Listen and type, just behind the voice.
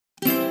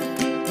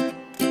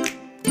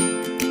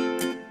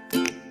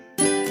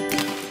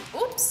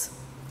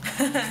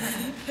Okay.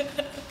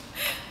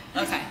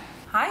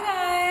 Hi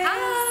guys!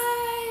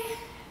 Hi!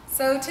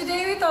 So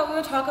today we thought we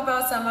would talk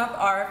about some of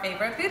our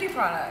favorite beauty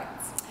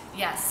products.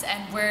 Yes,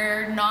 and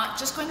we're not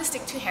just going to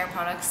stick to hair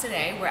products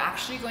today. We're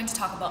actually going to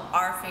talk about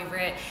our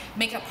favorite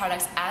makeup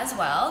products as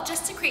well,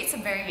 just to create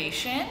some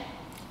variation.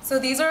 So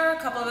these are a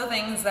couple of the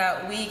things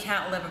that we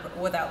can't live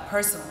without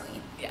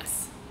personally.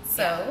 Yes.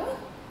 So, yeah.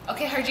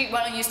 Okay, Harjit,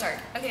 why don't you start?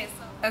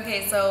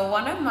 Okay, so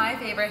one of my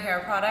favorite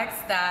hair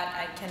products that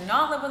I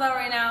cannot live without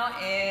right now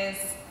is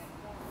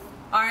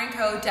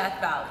Co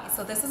Death Valley.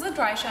 So this is a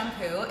dry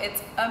shampoo.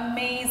 It's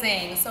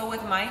amazing. So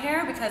with my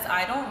hair, because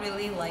I don't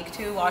really like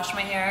to wash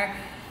my hair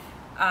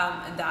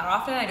that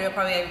often, I do it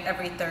probably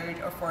every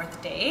third or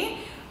fourth day,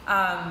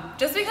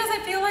 just because I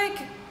feel like,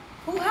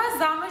 who has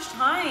that much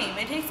time?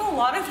 It takes a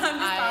lot of time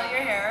to style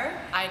your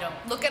hair. I don't.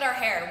 Look at our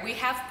hair. We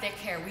have thick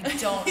hair. We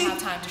don't have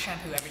time to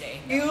shampoo every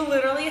day. No. You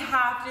literally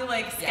have to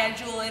like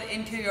schedule it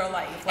into your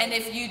life. Like, and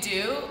if you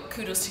do,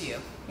 kudos to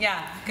you.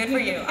 Yeah, good for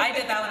you. I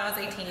did that when I was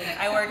 18.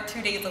 I worked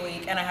 2 days a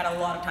week and I had a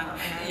lot of time on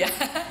my hands.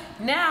 Yeah.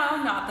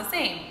 Now, not the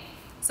same.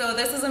 So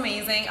this is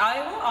amazing. I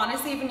will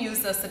honestly even use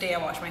this the day I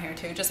wash my hair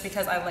too, just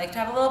because I like to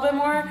have a little bit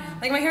more.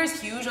 Like my hair is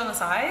huge on the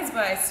sides,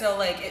 but I still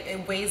like,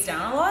 it weighs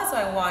down a lot, so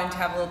I want to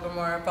have a little bit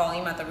more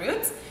volume at the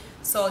roots.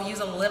 So I'll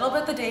use a little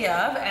bit the day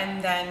of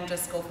and then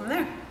just go from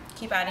there.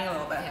 Keep adding a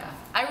little bit. Yeah,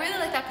 I really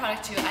like that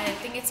product too. I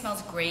think it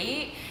smells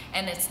great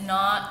and it's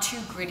not too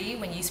gritty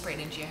when you spray it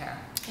into your hair.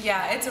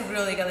 Yeah, it's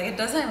really good. Like it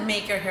doesn't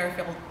make your hair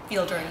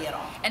feel dirty at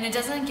all. And it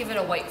doesn't give it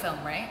a white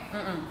film, right?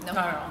 No,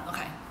 not at all.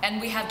 Okay. And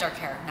we have dark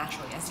hair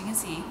naturally, as you can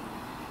see.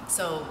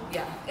 So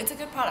yeah, it's a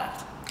good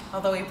product.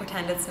 Although we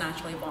pretend it's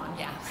naturally blonde.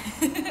 Yeah.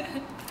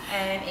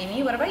 And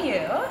Amy, what about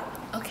you?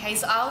 Okay,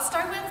 so I'll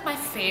start with my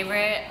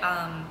favorite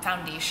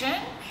foundation.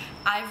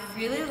 I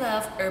really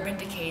love Urban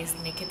Decay's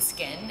Naked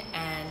Skin,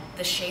 and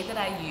the shade that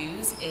I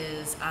use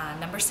is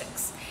number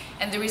 6.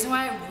 And the reason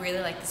why I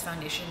really like this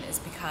foundation is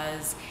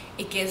because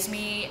it gives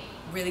me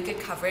really good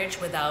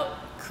coverage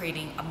without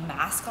creating a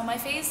mask on my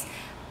face.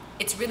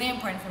 It's really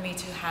important for me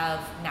to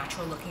have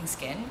natural looking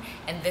skin,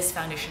 and this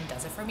foundation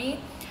does it for me.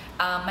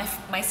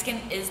 My skin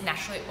is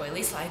naturally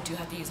oily, so I do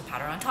have to use a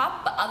powder on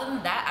top, but other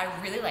than that, I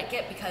really like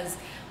it because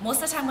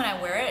most of the time when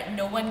I wear it,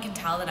 no one can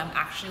tell that I'm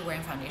actually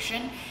wearing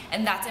foundation,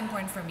 and that's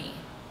important for me,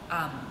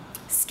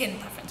 skin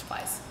preference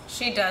wise.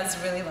 She does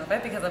really love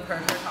it because I've heard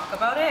her talk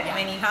about it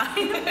many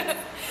times.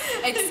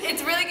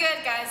 It's really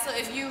good, guys. So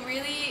if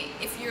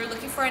you're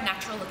looking for a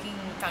natural looking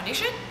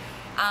foundation,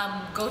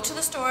 go to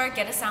the store,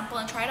 get a sample,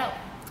 and try it out.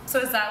 So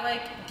is that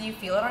like, do you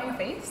feel it on your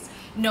face?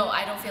 No,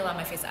 I don't feel it on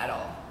my face at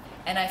all.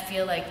 And I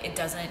feel like it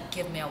doesn't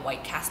give me a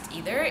white cast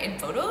either in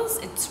photos.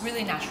 It's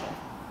really natural.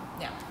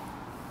 Yeah.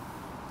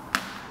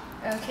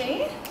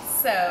 Okay,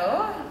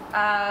 so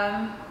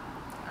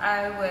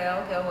I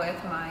will go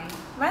with my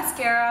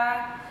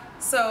mascara.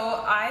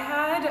 So I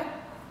had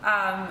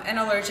an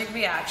allergic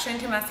reaction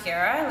to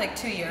mascara like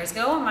 2 years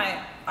ago.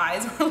 My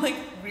eyes were like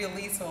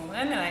really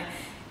swollen and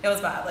it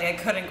was bad. Like I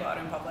couldn't go out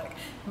in public.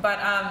 But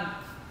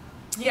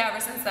yeah, ever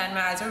since then,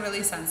 my eyes are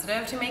really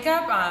sensitive to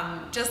makeup,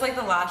 just like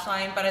the lash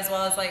line, but as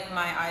well as like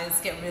my eyes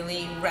get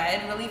really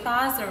red really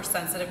fast. They're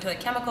sensitive to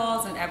like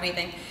chemicals and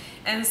everything.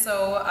 And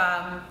so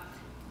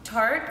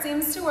Tarte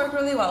seems to work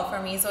really well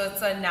for me. So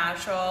it's a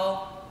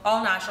natural,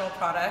 all natural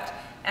product.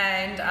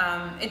 And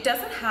it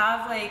doesn't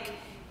have like,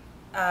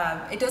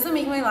 it doesn't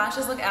make my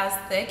lashes look as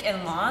thick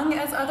and long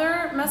as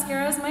other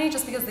mascaras might,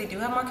 just because they do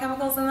have more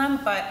chemicals in them.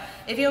 But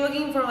if you're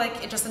looking for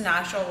like just a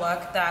natural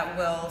look that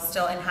will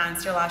still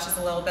enhance your lashes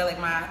a little bit, like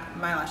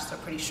my lashes are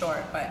pretty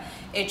short, but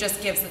it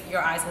just gives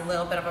your eyes a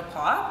little bit of a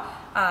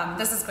pop.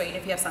 This is great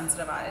if you have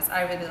sensitive eyes.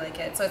 I really like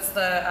it. So it's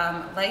the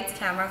Lights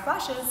Camera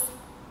Flashes.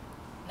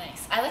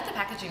 Nice. I like the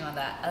packaging on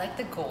that. I like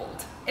the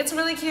gold. It's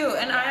really cute.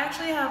 And I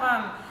actually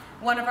have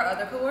one of our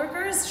other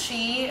coworkers,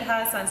 she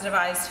has sensitive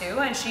eyes too,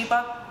 and she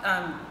bought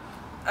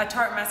a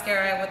Tarte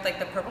mascara with like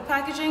the purple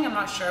packaging. I'm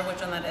not sure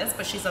which one that is,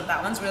 but she said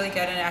that one's really good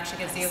and it actually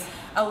gives you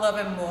a little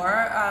bit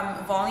more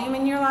volume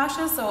in your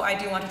lashes. So I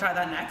do want to try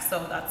that next.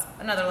 So that's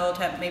another little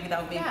tip. Maybe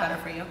that would be better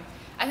for you.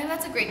 I think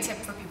that's a great tip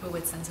for people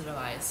with sensitive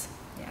eyes.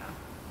 Yeah.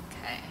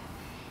 Okay.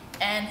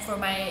 And for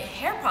my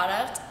hair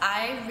product,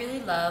 I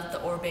really love the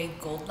Oribe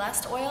Gold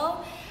Blast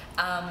Oil.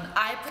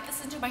 I put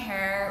this into my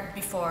hair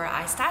before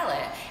I style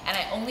it, and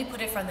I only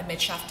put it from the mid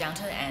shaft down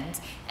to the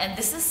end. And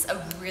this is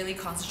a really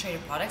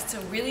concentrated product,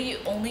 so really you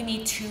only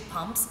need 2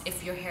 pumps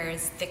if your hair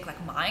is thick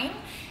like mine.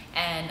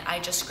 And I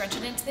just scrunch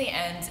it into the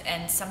end,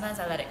 and sometimes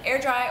I let it air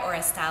dry or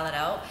I style it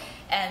out.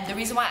 And the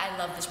reason why I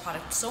love this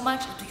product so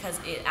much is because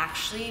it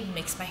actually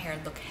makes my hair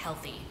look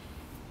healthy,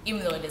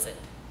 even though it isn't.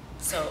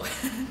 So,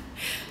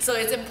 so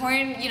it's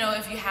important, you know,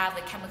 if you have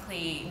like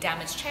chemically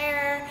damaged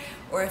hair,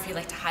 or if you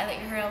like to highlight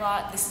your hair a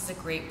lot, this is a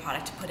great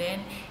product to put in.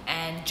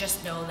 And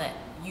just know that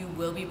you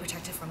will be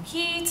protected from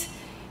heat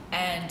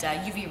and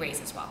UV rays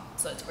as well.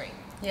 So it's great.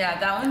 Yeah,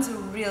 that one's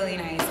really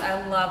nice.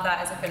 I love that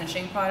as a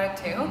finishing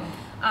product too.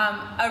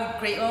 A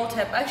great little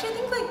tip. I actually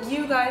think like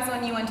you guys,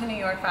 when you went to New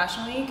York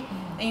Fashion Week,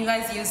 and you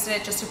guys used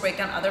it just to break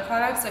down other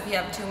products. So if you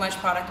have too much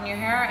product in your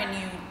hair and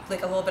you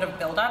like a little bit of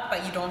buildup,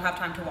 but you don't have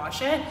time to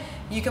wash it,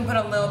 you can put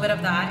a little bit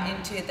of that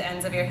into the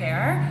ends of your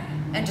hair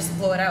and just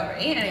blow it out,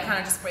 right? And it kind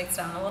of just breaks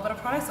down a little bit of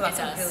product. So that's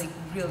a really,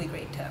 really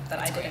great tip that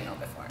I didn't know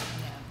before.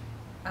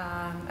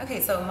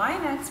 Okay, so my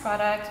next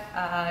product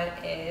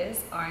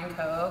is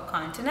Co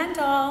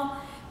Continental.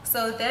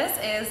 So this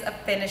is a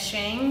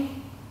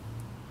finishing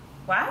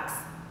wax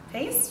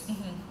paste,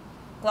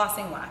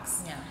 glossing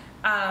wax.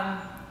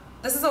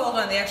 This is the old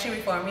one. They actually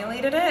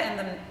reformulated it, and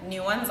the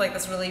new one's like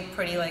this really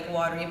pretty, like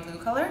watery blue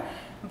color.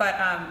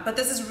 But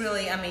this is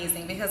really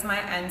amazing because my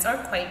ends are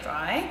quite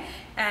dry,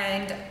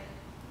 and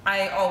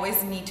I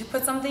always need to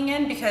put something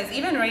in because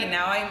even right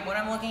now, when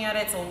I'm looking at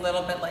it, it's a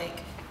little bit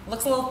like,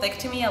 looks a little thick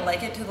to me. I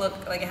like it to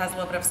look like it has a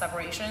little bit of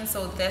separation.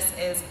 So this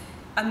is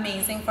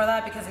amazing for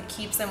that because it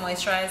keeps it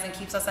moisturized and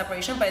keeps that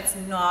separation, but it's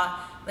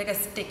not like a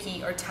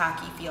sticky or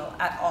tacky feel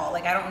at all.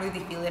 Like I don't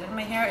really feel it in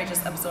my hair. It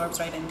just absorbs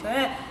right into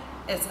it.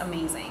 It's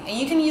amazing. And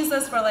you can use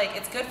this for like,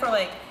 it's good for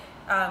like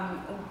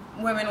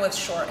women with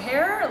short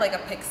hair, like a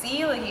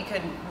pixie. Like you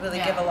could really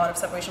give a lot of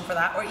separation for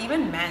that, or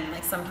even men.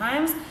 Like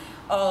sometimes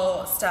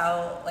I'll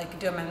style, like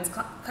do a men's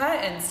cut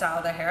and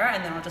style their hair,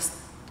 and then I'll just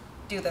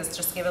do this,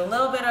 just give it a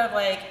little bit of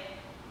like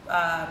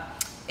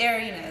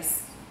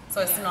airiness,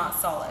 so it's not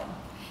solid.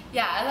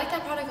 Yeah, I like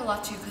that product a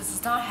lot too because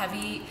it's not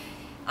heavy.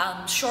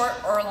 Short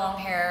or long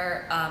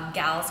hair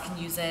gals can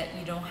use it.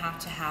 You don't have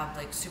to have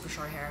like super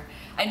short hair.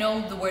 I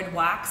know the word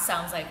wax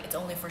sounds like it's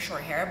only for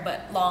short hair,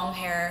 but long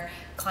hair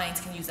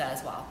clients can use that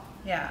as well.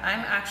 Yeah, I'm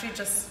actually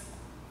just,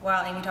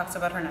 while Amy talks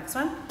about her next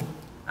one,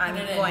 I'm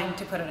going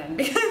to put it in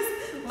because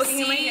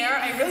looking at my hair,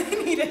 I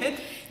really need it.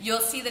 You'll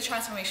see the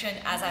transformation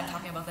as I'm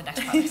talking about the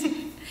next product.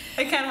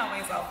 I can't help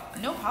myself.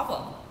 No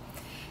problem.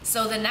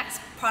 So the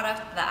next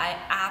product that I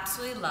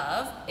absolutely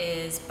love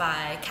is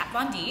by Kat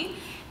Von D,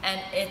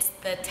 and it's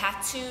the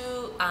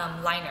Tattoo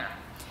Liner.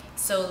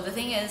 So the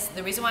thing is,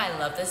 the reason why I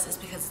love this is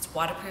because it's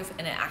waterproof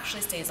and it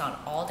actually stays on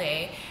all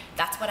day.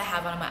 That's what I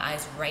have on my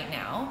eyes right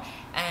now.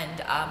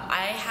 And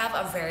I have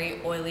a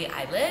very oily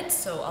eyelid,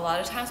 so a lot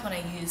of times when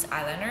I use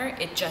eyeliner,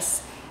 it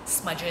just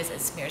smudges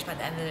and smears by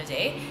the end of the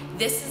day.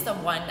 This is the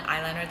one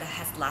eyeliner that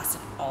has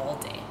lasted all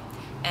day.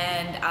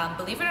 And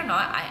believe it or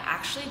not, I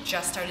actually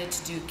just started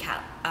to do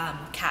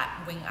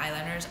cat wing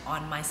eyeliners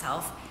on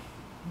myself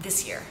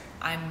this year.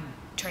 I'm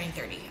turning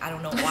 30. I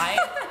don't know why.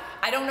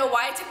 I don't know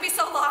why it took me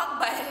so long,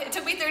 but it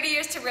took me 30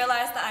 years to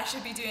realize that I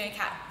should be doing a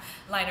cat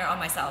liner on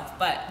myself.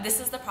 But this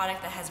is the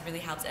product that has really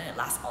helped, and it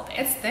lasts all day.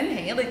 It's thin,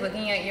 hey? Like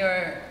looking at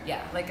your,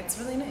 like it's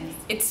really nice.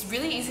 It's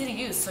really easy to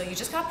use, so you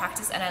just gotta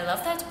practice, and I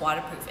love that it's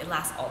waterproof. It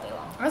lasts all day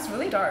long. Oh, it's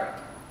really dark.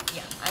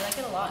 Yeah, I like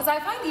it a lot. Because I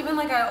find even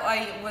like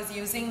I was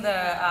using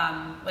the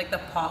like the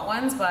pot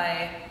ones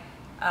by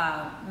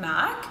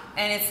MAC,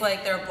 and it's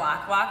like they're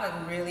black, like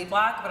really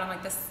black, but I'm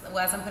like, this,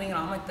 as I'm putting it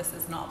on, like this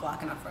is not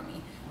black enough for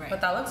me. Right.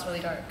 But that looks really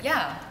dark.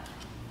 Yeah.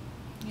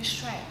 You should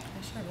try it.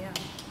 I should,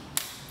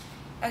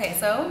 yeah. Okay,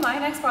 so my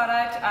next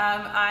product,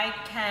 I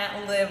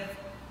can't live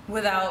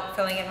without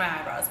filling in my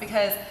eyebrows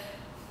because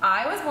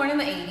I was born in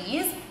the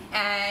 80s,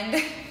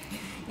 and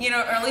you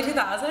know, early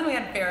 2000, we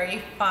had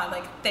very fun,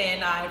 like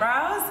thin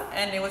eyebrows,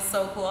 and it was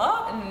so cool,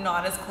 and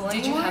not as cool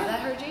anymore. Did you have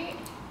that, Harjit?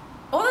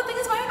 Well, the thing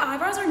is, my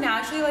eyebrows are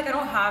naturally, like, I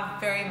don't have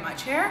very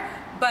much hair,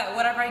 but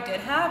whatever I did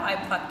have, I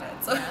plucked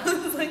it. So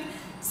it was like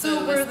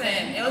super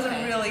thin. It was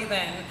really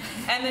thin.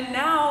 And then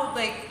now,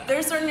 like,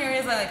 there's certain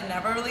areas that like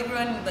never really grew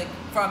in, like,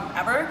 from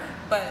ever,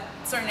 but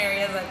certain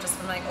areas that just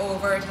from like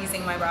over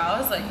teasing my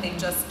brows, like they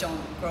just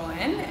don't grow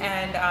in.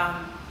 And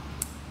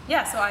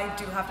yeah, so I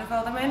do have to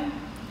fill them in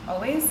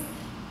always.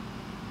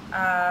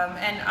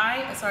 And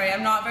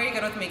I'm not very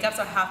good with makeup,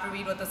 so I have to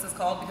read what this is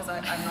called because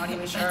I'm not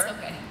even sure. That's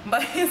okay.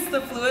 But it's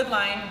the Fluid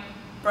Line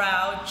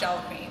Brow Gel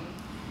Cream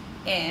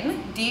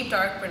in Deep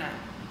Dark Brunette.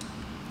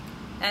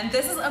 And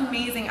this is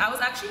amazing. I was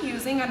actually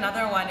using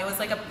another one. It was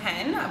like a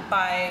pen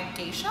by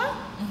Geisha.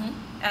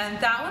 And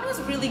that one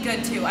was really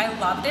good too. I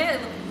loved it.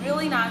 It looked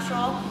really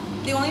natural.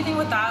 The only thing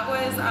with that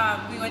was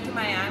we went to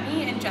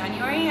Miami in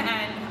January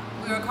and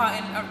we were caught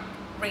in a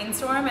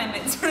rainstorm and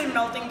it started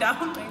melting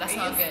down my That's face.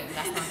 not good.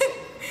 That's not good.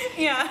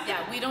 Yeah.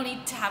 Yeah, we don't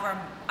need to have our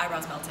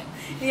eyebrows melting.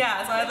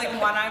 Yeah, so I had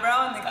like one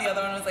eyebrow and like the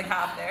other one was like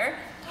half there.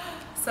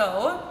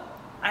 So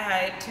I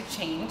had to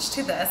change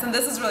to this, and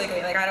this is really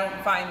great. Like I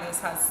don't find this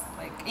has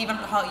like, even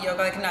hot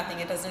yoga, like nothing,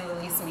 it doesn't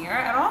really smear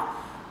at all.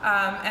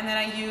 And then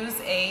I use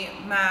a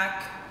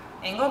MAC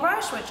angle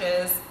brush, which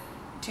is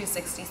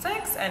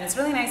 266, and it's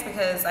really nice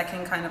because I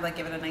can kind of like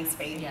give it a nice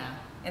fade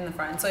in the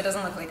front, so it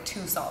doesn't look like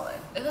too solid.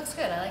 It looks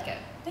good, I like it.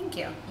 Thank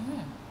you.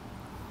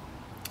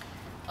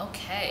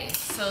 Okay,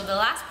 so the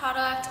last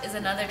product is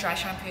another dry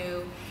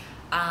shampoo.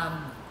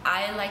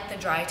 I like the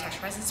Dry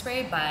Texturizing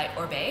Spray by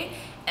Oribe,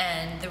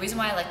 and the reason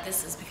why I like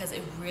this is because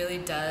it really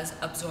does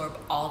absorb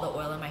all the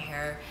oil in my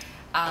hair.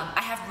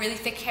 I have really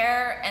thick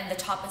hair and the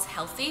top is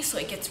healthy, so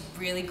it gets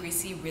really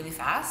greasy really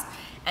fast,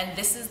 and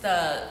this is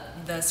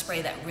the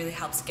spray that really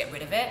helps get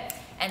rid of it,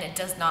 and it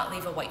does not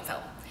leave a white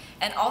film.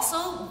 And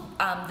also,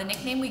 the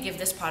nickname we give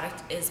this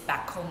product is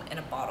back comb in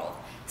a bottle.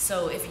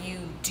 So if you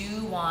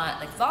do want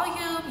like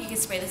volume, you can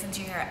spray this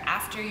into your hair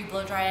after you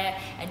blow dry it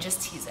and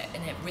just tease it,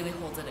 and it really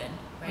holds it in,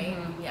 right?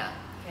 Yeah.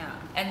 Yeah.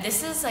 And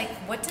this is like,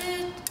 what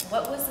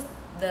was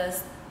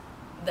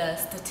the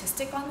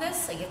statistic on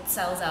this? Like it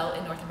sells out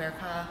in North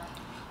America.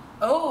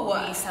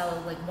 Oh, we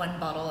sell like 1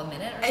 bottle a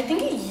minute or I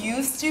think it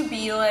used to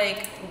be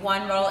like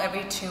 1 bottle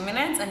every 2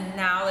 minutes, and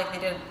now like they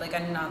did like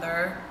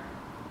another.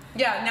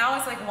 Yeah, now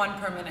it's like 1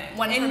 per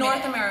minute. In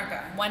North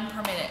America. 1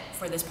 per minute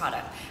for this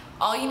product.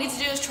 All you need to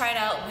do is try it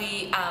out.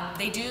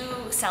 They do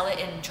sell it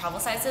in travel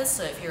sizes,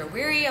 so if you're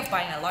weary of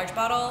buying a large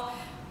bottle,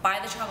 buy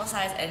the travel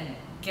size and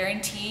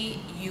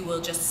guarantee you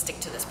will just stick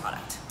to this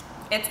product.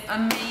 It's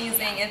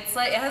amazing. It's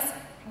like, it has,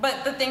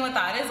 but the thing with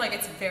that is like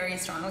it's very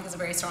strong, like it's a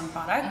very strong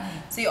product.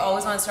 So you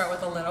always want to start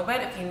with a little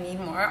bit. If you need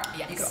more,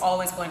 you could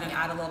always go in and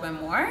add a little bit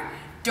more.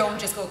 Don't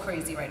just go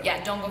crazy right away.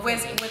 Yeah, don't go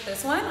crazy. With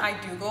this one, I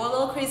do go a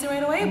little crazy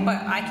right away, but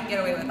I can get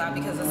away with that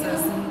because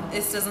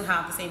this doesn't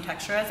have the same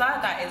texture as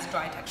that. That is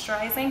dry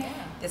texturizing. Yeah.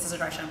 This is a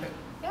dry shampoo.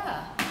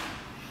 Yeah.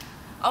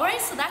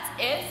 Alright, so that's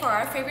it for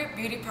our favorite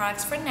beauty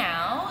products for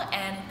now,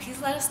 and please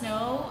let us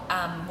know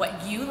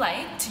what you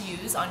like to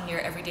use on your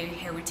everyday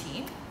hair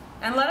routine.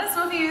 And let us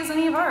know if you use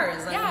any of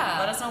ours. And yeah.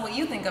 let us know what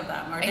you think of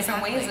them or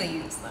different ways they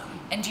use them.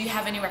 And do you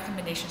have any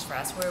recommendations for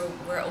us?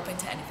 We're open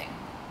to anything.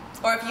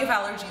 Or if you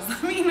have allergies,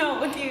 let me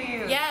know. What do you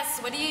use? Yes,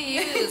 what do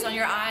you use on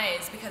your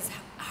eyes? Because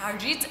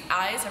Harjit's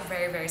eyes are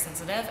very, very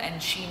sensitive, and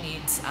she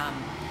needs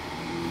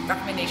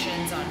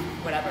recommendations on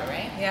whatever,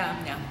 right? Yeah.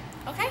 Yeah.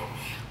 Okay.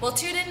 Well,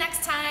 tune in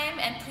next time,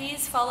 and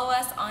please follow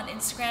us on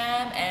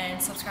Instagram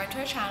and subscribe to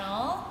our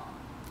channel.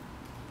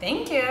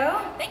 Thank you.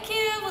 Thank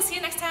you. We'll see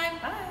you next time.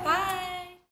 Bye. Bye.